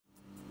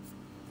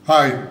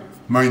Hi,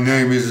 my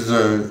name is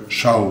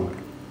Shaul.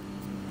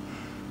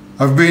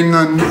 I've been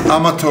an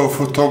amateur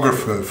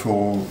photographer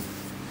for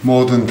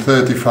more than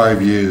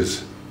 35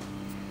 years.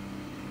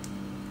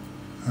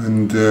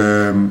 And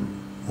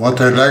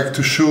what I like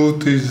to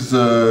shoot is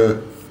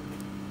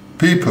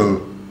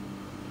people,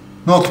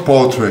 not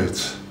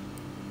portraits.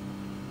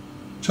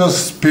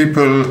 Just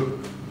people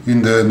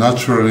in the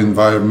natural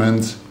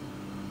environment,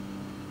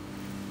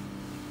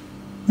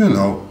 you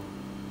know,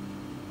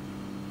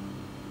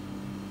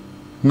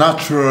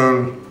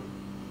 natural,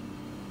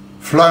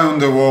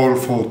 fly-on-the-wall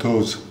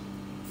photos.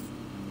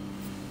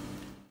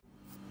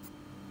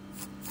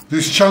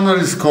 This channel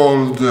is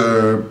called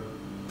the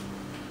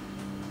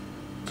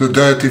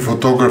Dirty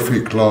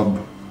Photography Club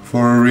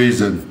for a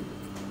reason.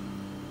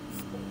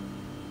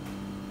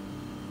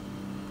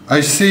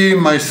 I see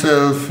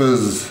myself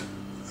as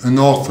an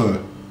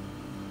author.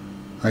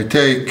 I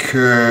take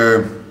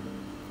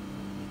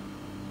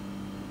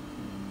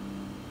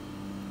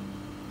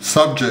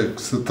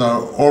subjects that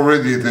are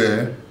already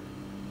there,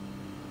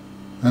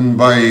 and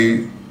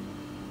by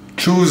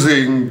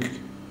choosing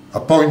a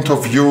point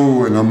of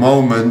view in a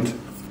moment,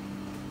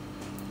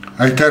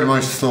 I tell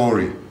my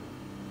story,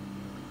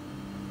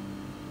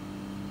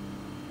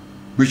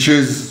 which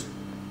is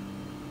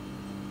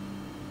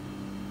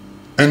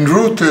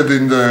enrooted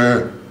in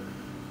the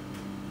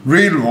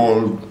real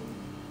world,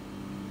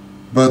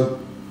 but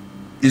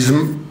is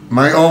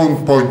my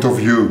own point of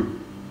view.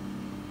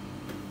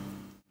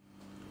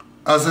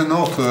 As an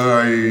author,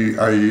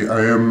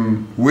 I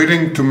am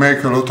willing to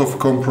make a lot of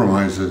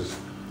compromises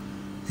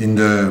in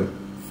the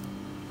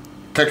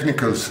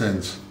technical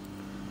sense.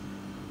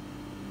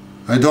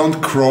 I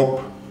don't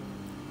crop,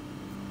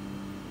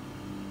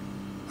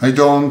 I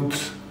don't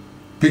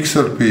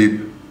pixel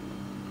peep,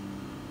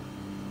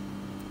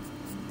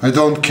 I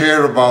don't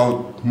care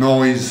about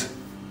noise,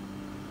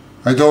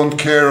 I don't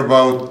care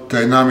about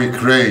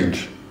dynamic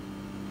range.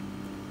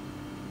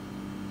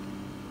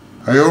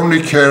 I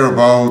only care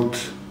about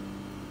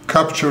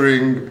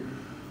capturing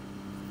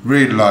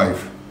real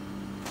life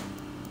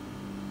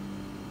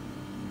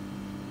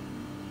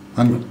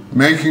and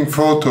making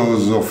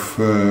photos of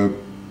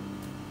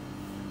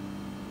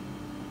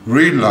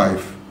real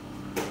life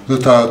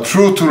that are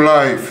true to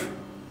life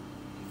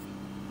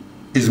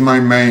is my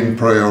main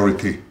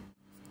priority.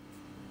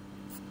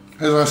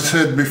 As I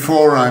said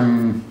before,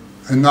 I'm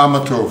an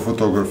amateur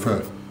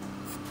photographer.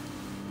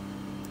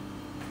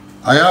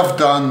 I have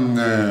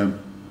done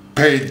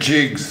paid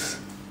gigs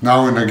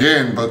now and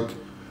again, but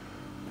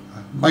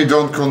I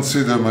don't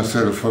consider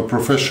myself a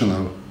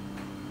professional.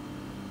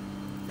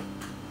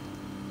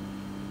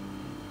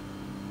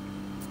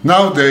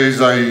 Nowadays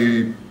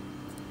I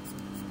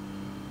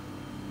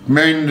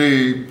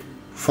mainly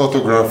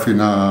photograph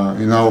in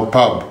our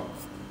pub.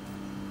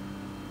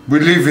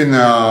 We live in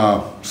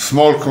a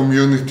small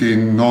community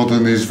in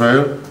northern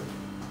Israel,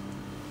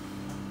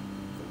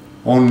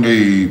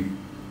 only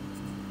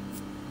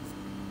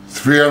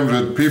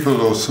 300 people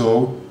or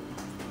so.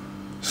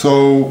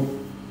 So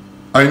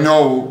I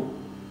know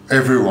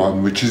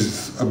everyone, which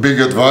is a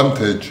big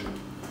advantage,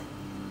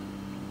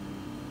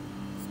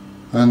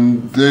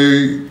 and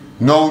they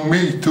know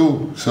me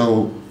too,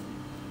 so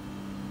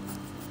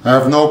I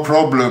have no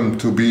problem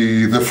to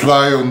be the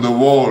fly on the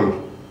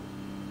wall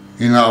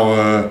in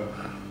our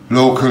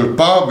local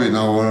pub, in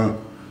our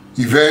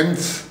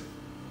events.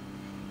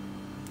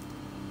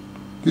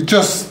 It's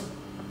just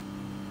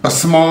a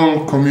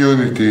small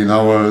community in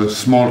our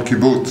small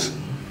kibbutz.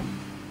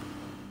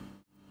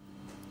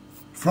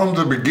 From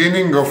the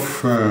beginning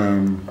of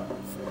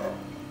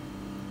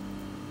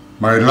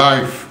my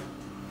life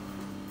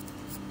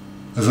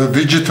as a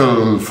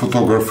digital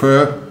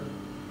photographer,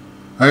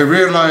 I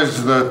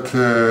realized that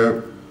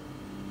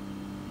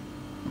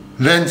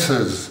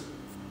lenses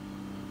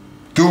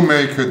do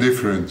make a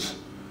difference.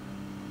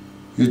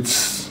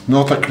 It's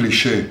not a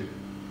cliché.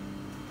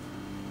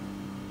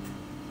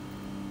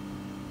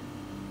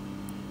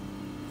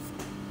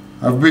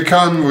 I've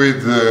begun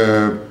with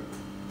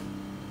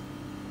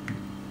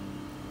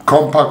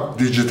compact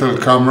digital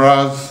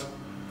cameras,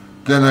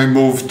 then I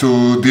moved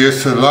to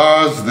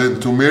DSLRs,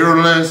 then to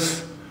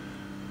mirrorless,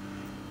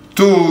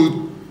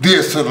 to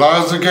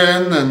DSLRs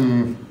again,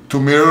 and to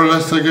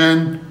mirrorless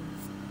again.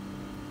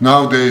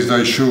 Nowadays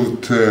I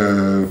shoot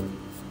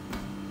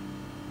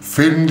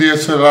film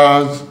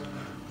DSLRs,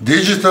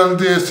 digital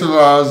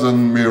DSLRs,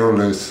 and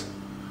mirrorless.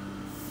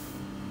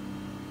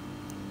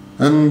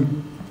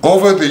 And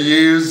over the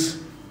years,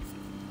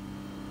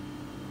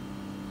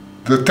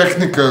 the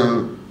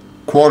technical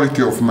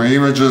quality of my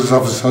images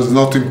has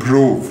not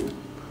improved.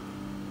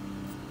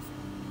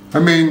 I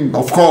mean,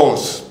 of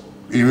course,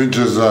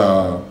 images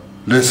are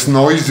less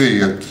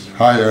noisy at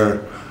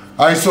higher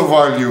ISO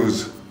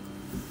values,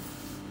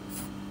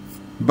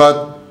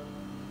 but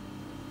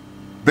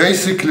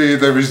basically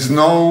there is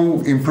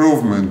no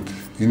improvement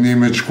in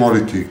image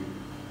quality.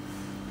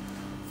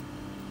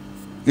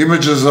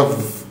 Images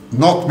have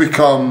not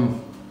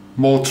become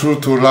more true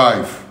to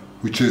life,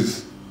 which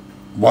is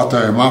what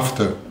I am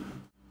after.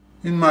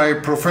 In my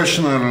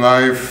professional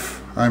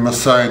life, I'm a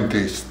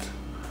scientist,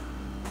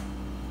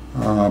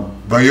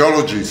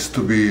 biologist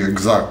to be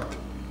exact.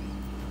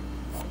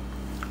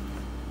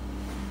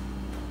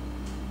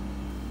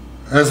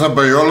 As a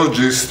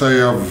biologist, I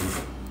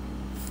have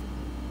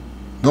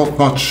not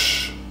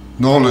much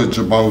knowledge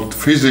about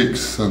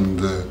physics and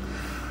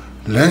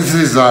lens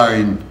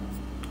design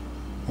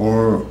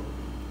or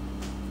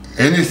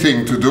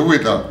anything to do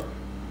with that.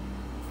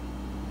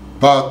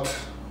 But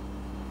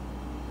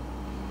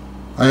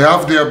I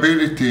have the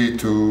ability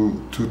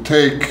to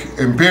take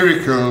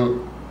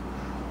empirical,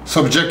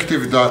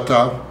 subjective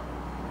data,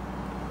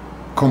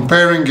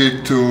 comparing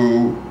it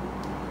to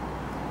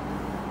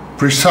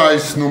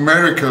precise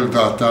numerical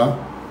data,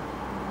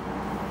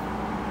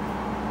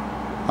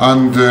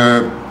 and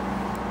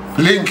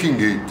linking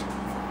it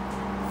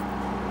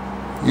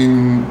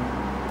in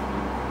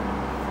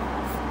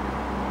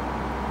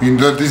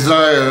the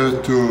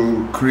desire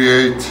to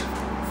create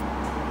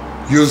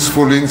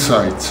useful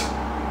insights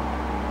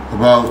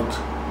about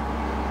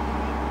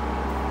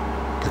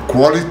the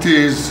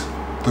qualities,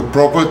 the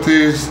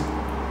properties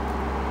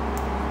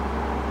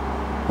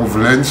of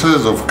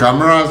lenses, of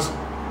cameras.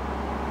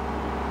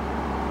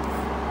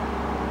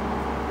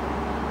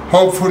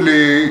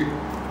 Hopefully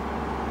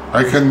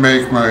I can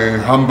make my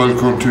humble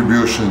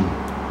contribution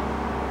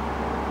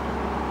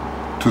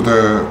to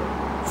the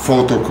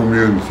photo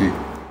community.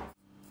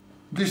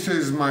 This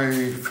is my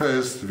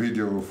first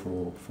video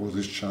for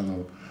this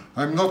channel.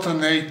 I'm not a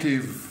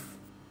native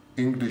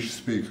English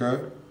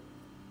speaker,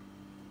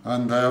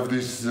 and I have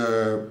this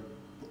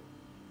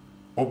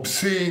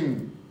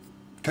obscene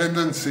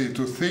tendency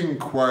to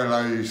think while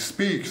I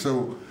speak,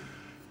 so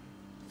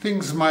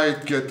things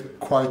might get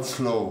quite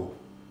slow.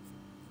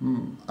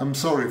 I'm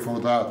sorry for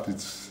that.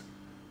 It's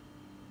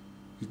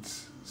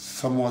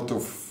somewhat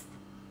of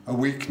a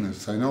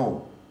weakness, I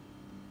know.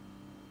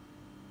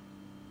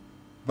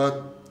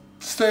 But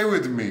stay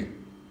with me.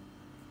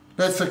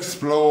 Let's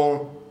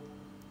explore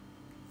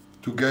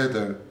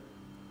together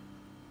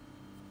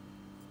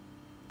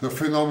the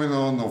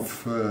phenomenon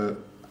of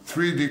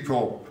 3D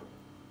pop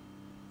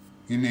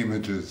in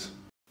images.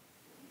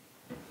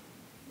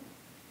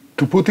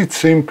 To put it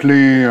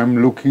simply,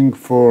 I'm looking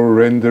for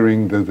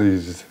rendering that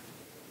is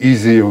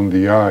easy on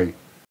the eye.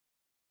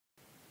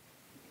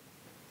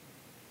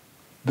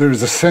 There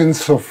is a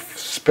sense of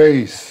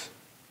space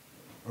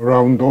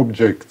around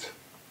objects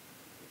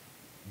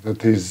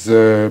that is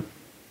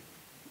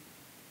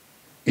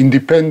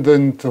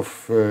independent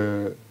of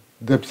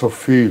depth of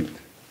field.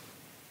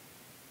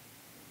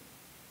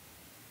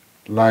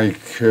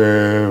 Like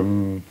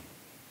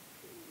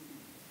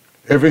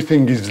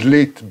everything is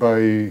lit by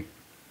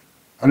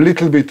a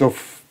little bit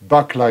of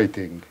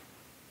backlighting,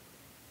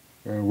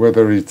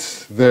 whether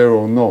it's there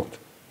or not.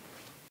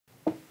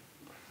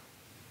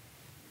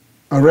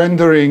 A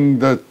rendering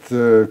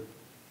that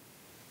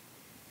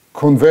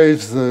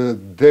conveys the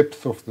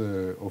depth of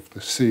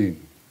the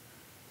scene.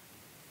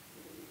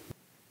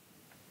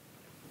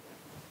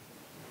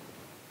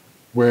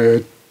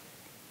 Where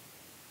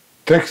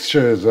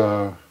textures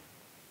are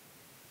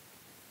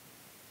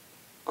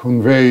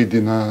conveyed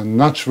in a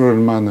natural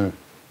manner.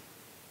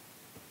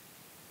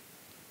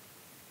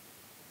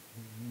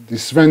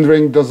 This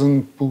rendering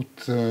doesn't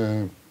put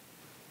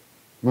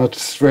much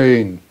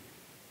strain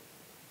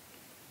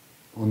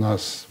on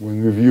us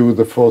when we view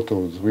the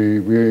photos.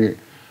 We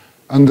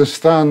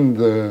understand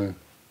the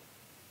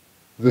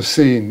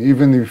scene,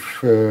 even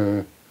if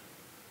a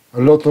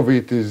lot of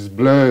it is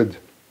blurred.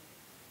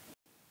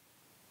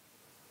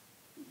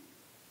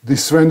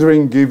 This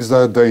rendering gives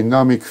a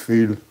dynamic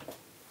feel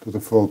to the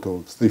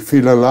photos. They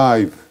feel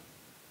alive.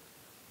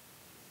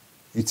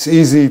 It's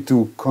easy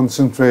to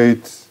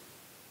concentrate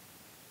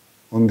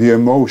on the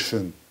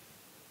emotion,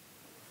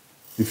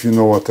 if you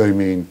know what I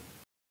mean.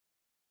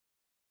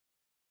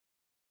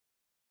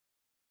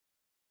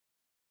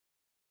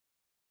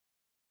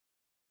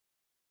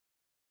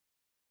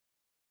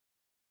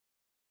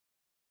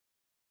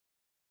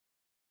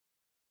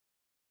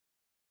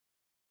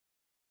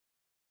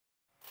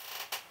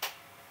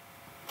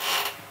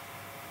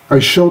 I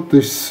shot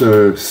this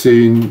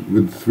scene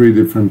with 3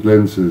 different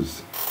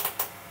lenses.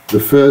 The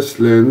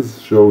first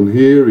lens shown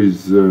here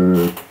is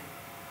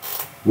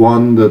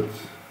one that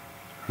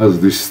has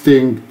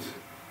distinct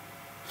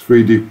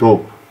 3D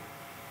pop.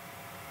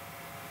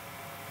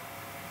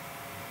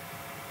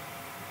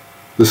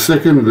 The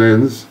second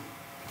lens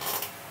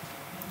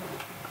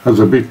has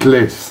a bit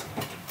less.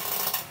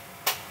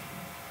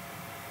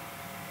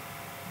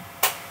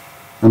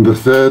 And the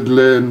third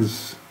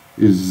lens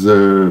is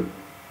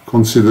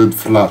considered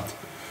flat.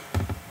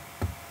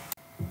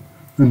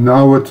 And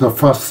now at a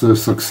faster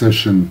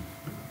succession.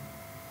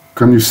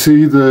 Can you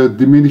see the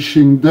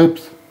diminishing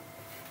depth?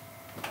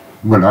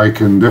 Well, I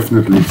can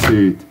definitely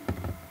see it.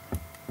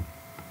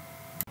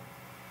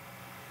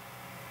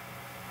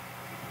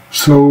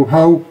 So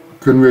how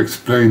can we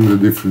explain the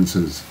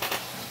differences?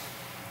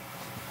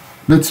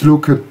 Let's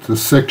look at the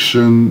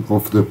section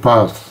of the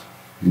path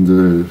in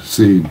the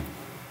scene. You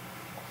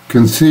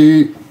can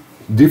see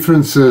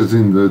differences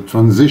in the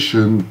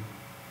transition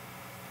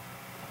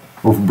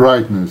of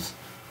brightness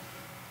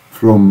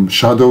from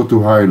shadow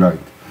to highlight.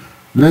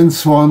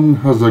 Lens 1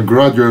 has a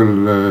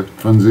gradual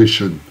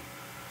transition,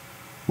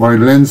 while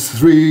lens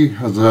 3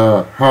 has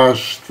a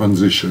harsh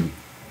transition.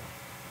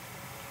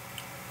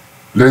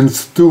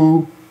 Lens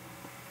 2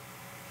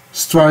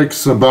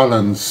 strikes a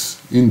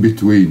balance in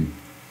between.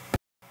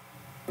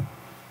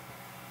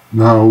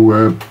 Now,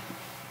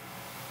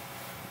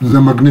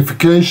 the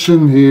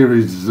magnification here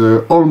is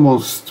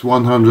almost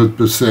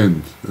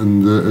 100%,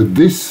 and at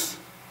this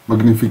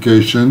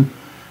magnification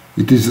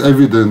it is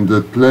evident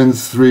that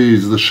lens 3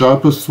 is the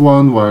sharpest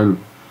one, while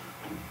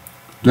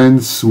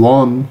lens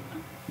 1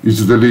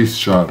 is the least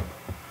sharp.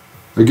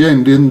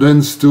 Again, then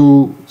lens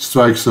 2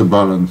 strikes a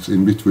balance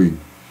in between.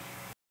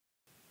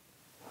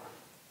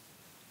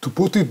 To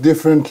put it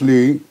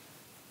differently,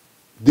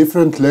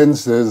 different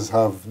lenses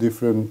have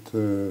different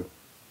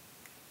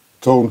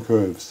tone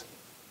curves.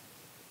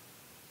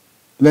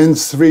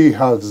 Lens 3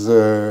 has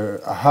a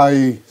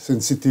high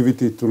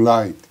sensitivity to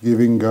light,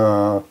 giving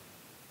a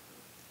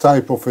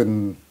type of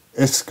an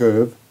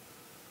S-curve,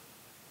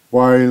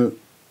 while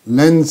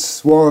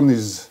lens 1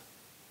 is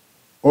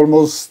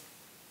almost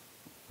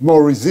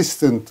more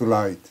resistant to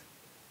light,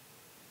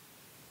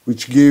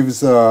 which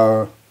gives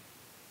a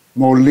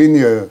more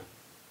linear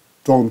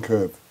tone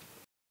curve.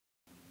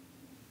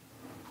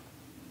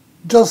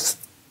 Just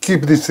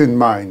keep this in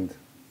mind.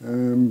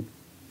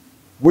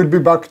 We'll be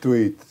back to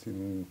it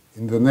in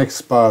the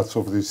next parts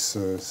of this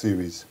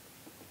series.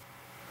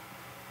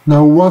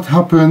 Now, what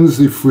happens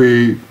if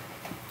we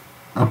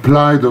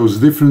apply those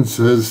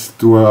differences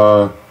to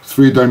a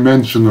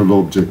three-dimensional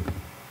object?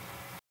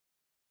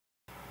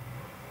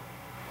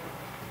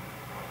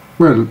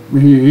 Well,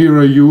 here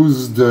I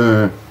used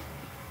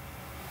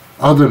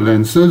other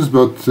lenses,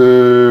 but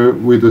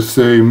with the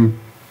same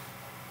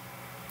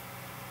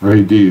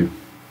idea,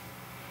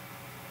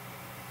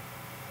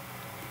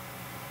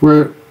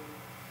 where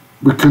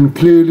we can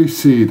clearly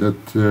see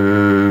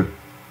that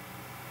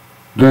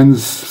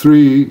lens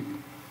 3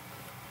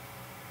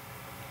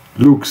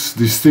 looks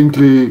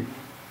distinctly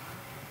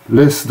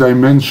less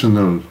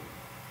dimensional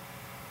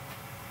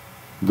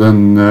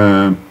than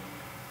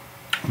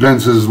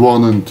lenses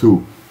 1 and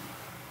 2.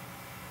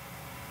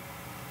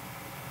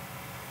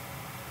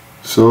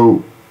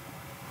 So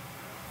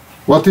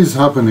what is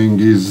happening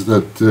is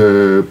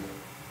that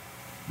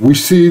we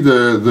see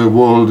the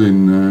world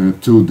in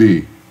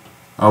 2D.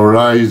 Our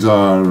eyes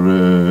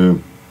are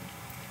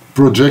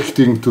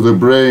projecting to the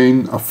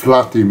brain a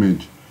flat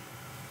image,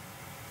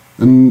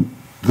 and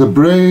the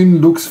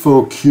brain looks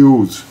for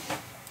cues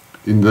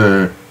in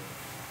the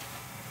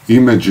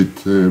image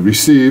it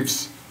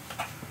receives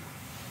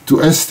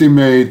to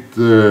estimate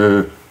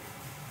the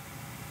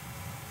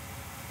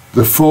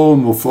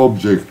form of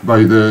object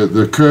by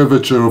the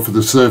curvature of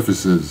the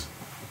surfaces.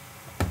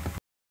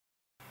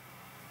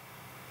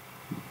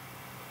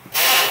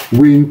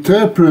 We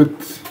interpret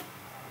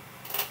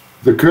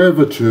the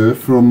curvature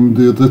from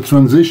the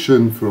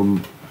transition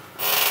from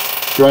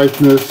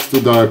brightness to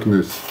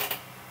darkness.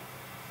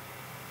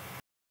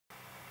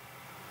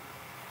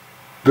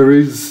 There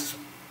is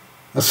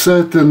a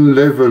certain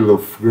level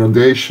of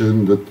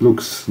gradation that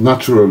looks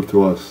natural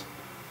to us.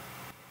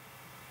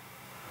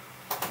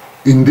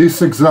 In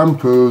this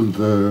example,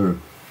 the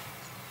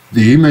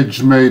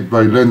image made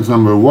by lens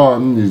number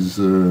 1 is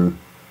the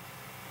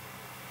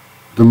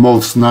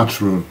most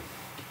natural.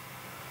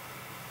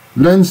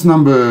 Lens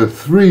number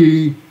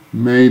 3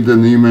 made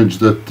an image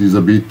that is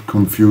a bit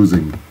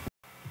confusing.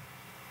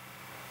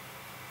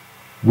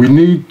 We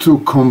need to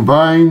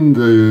combine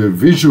the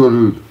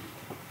visual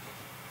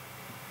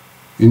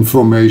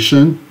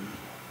information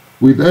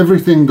with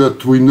everything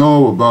that we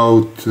know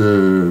about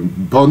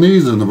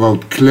bunnies and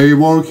about clay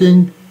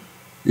working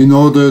in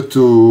order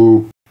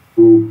to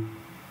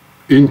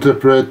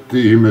interpret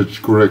the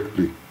image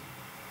correctly.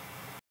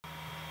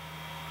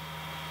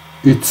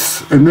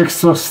 It's an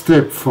extra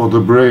step for the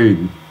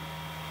brain.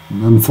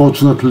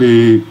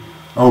 Unfortunately,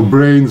 our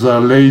brains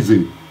are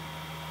lazy,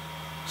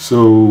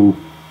 so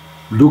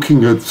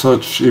looking at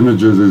such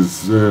images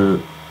is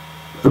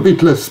a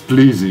bit less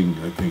pleasing,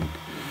 I think.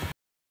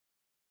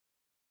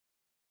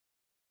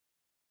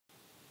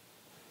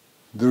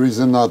 There is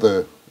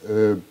another,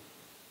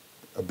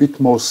 a bit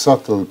more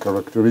subtle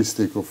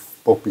characteristic of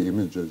poppy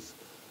images,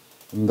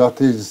 and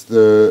that is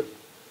the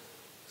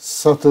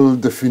subtle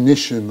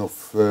definition of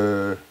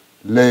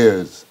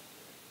layers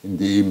in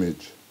the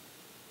image.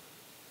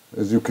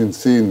 As you can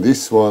see in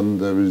this one,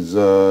 there is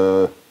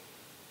a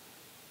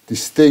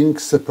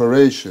distinct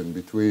separation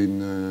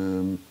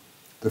between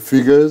the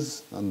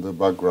figures and the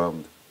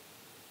background.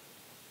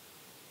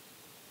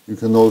 You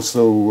can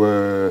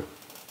also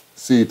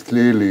see it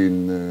clearly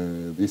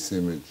in this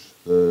image,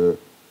 the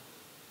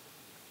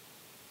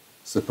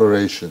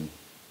separation.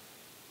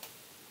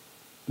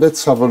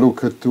 Let's have a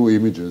look at two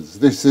images.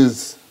 This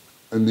is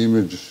an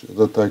image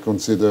that I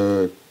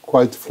consider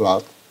quite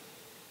flat,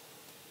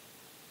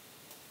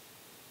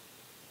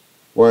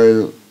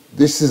 while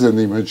this is an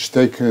image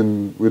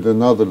taken with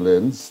another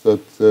lens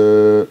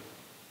that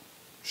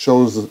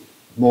shows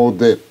more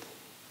depth.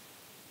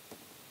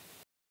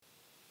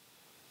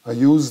 I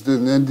used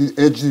an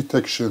edge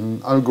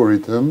detection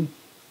algorithm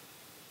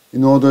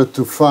in order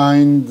to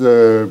find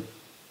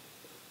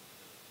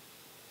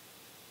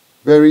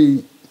very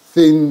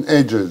thin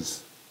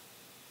edges,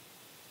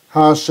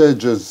 harsh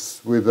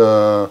edges with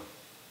a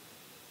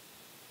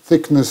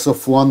thickness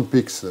of 1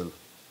 pixel.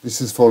 This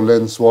is for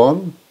lens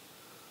 1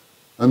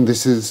 and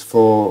this is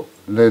for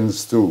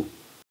lens 2.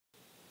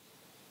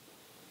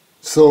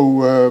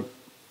 So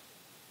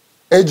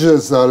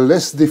edges are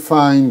less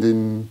defined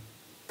in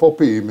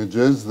poppy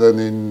images than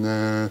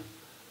in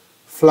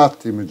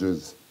flat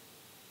images.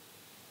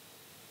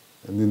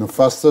 And in a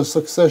faster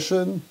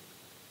succession,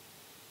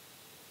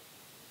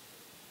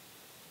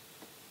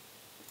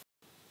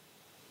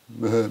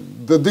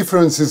 the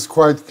difference is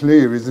quite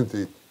clear, isn't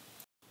it?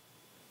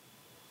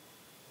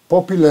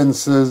 Poppy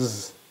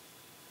lenses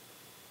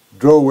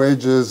draw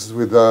edges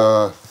with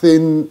a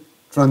thin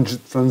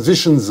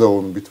transition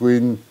zone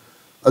between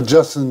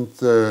adjacent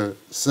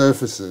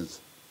surfaces,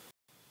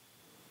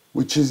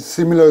 which is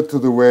similar to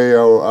the way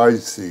our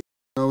eyes see.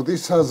 Now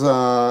this has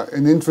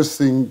an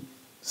interesting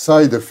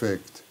side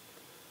effect.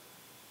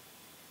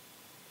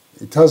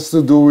 It has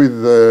to do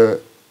with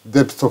the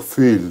depth of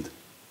field.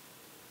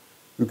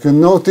 You can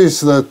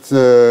notice that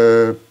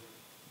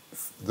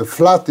the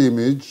flat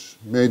image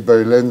made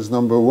by lens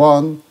number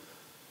 1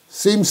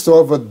 seems to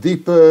have a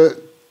deeper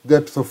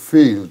depth of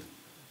field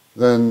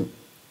than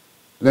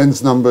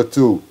lens number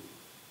 2.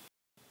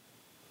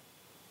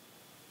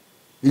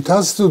 It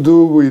has to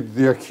do with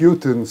the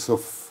acutance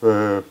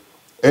of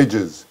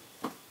edges.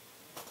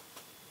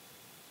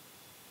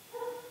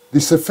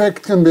 This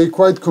effect can be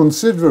quite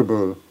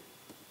considerable,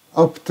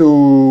 up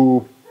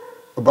to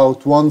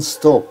about 1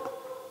 stop.